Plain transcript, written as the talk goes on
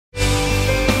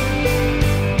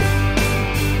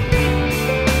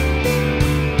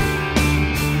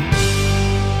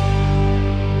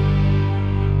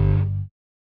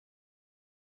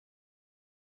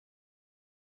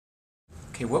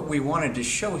Okay, what we wanted to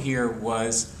show here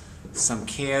was some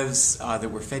calves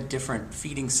that were fed different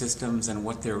feeding systems and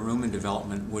what their rumen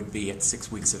development would be at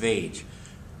 6 weeks of age.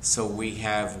 So we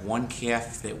have one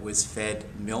calf that was fed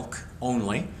milk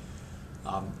only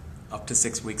up to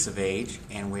 6 weeks of age,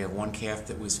 and we have one calf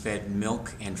that was fed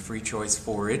milk and free choice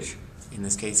forage, in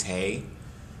this case hay,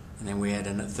 and then we had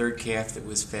a third calf that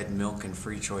was fed milk and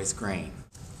free choice grain.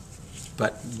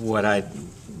 But what I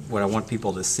want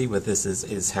people to see with this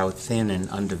is how thin and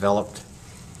undeveloped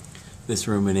this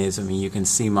rumen is. I mean, you can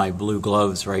see my blue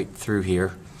gloves right through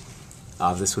here.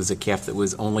 This was a calf that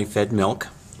was only fed milk,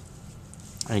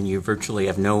 and you virtually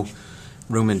have no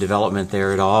rumen development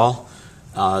there at all.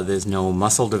 There's no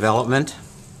muscle development,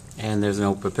 and there's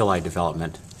no papillae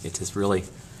development. It's just really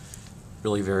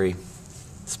very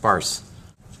sparse.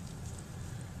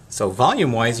 So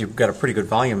volume-wise, you've got a pretty good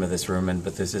volume of this rumen,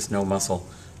 but there's just no muscle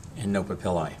and no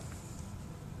papillae.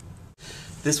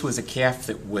 This was a calf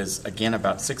that was, again,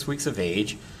 about 6 weeks of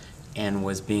age and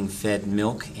was being fed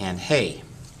milk and hay.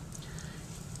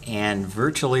 And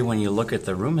virtually, when you look at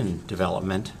the rumen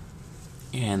development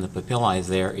and the papillae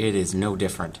there, it is no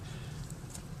different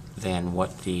than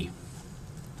what the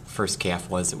first calf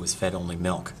was that was fed only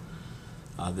milk.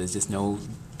 There's just no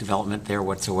development there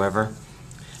whatsoever.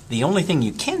 The only thing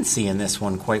you can see in this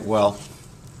one quite well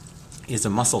is a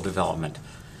muscle development.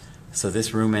 So this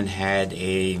rumen had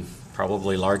a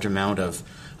probably large amount of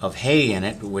hay in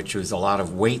it, which was a lot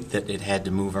of weight that it had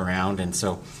to move around, and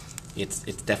so it's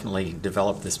definitely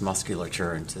developed this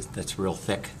musculature that's real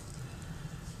thick.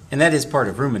 And that is part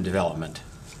of rumen development,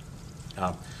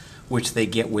 which they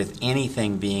get with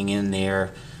anything being in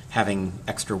there having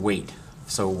extra weight.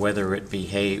 So whether it be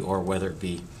hay or whether it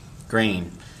be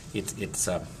grain, it's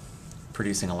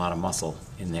producing a lot of muscle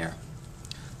in there.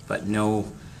 But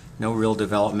no real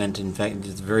development. In fact,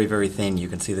 it's very thin. You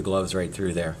can see the gloves right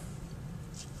through there.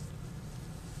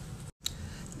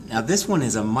 Now this one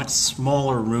is a much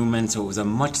smaller rumen, so it was a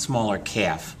much smaller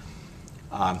calf.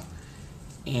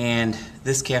 And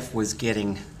this calf was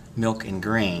getting milk and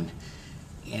grain.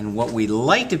 And what we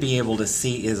like to be able to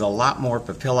see is a lot more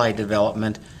papillae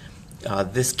development.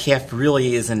 This calf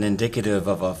really isn't indicative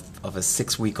of a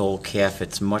 6-week-old calf.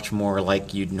 It's much more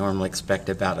like you'd normally expect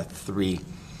about a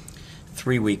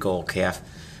three-week-old calf.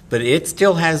 But it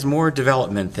still has more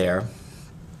development there.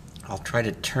 I'll try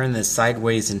to turn this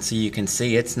sideways and so you can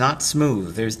see it's not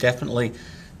smooth. There's definitely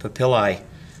papillae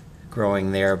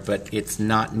growing there, but it's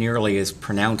not nearly as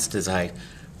pronounced as I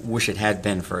wish it had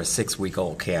been for a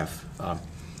 6-week-old calf.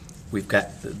 We've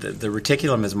got the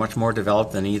reticulum is much more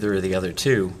developed than either of the other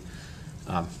two.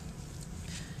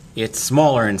 It's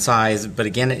smaller in size, but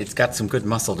again, it's got some good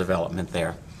muscle development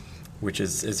there, which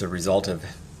is a result of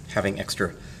having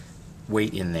extra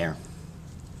weight in there.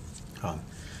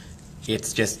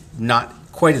 It's just not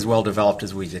quite as well developed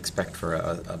as we'd expect for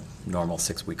a normal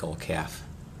 6-week-old calf.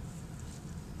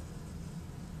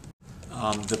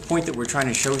 The point that we're trying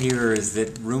to show here is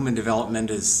that rumen development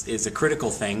is a critical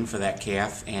thing for that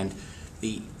calf, and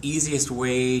the easiest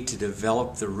way to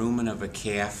develop the rumen of a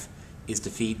calf is to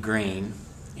feed grain,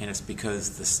 and it's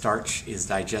because the starch is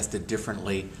digested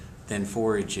differently than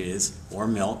forage is, or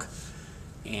milk,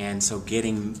 and so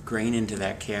getting grain into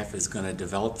that calf is going to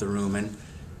develop the rumen.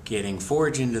 Getting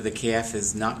forage into the calf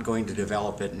is not going to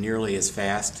develop it nearly as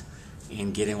fast,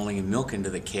 and getting only milk into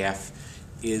the calf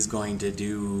is going to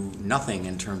do nothing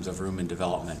in terms of rumen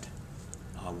development.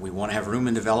 We want to have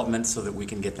rumen development so that we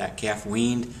can get that calf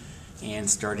weaned and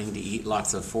starting to eat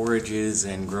lots of forages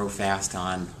and grow fast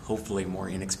on hopefully more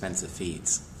inexpensive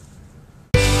feeds.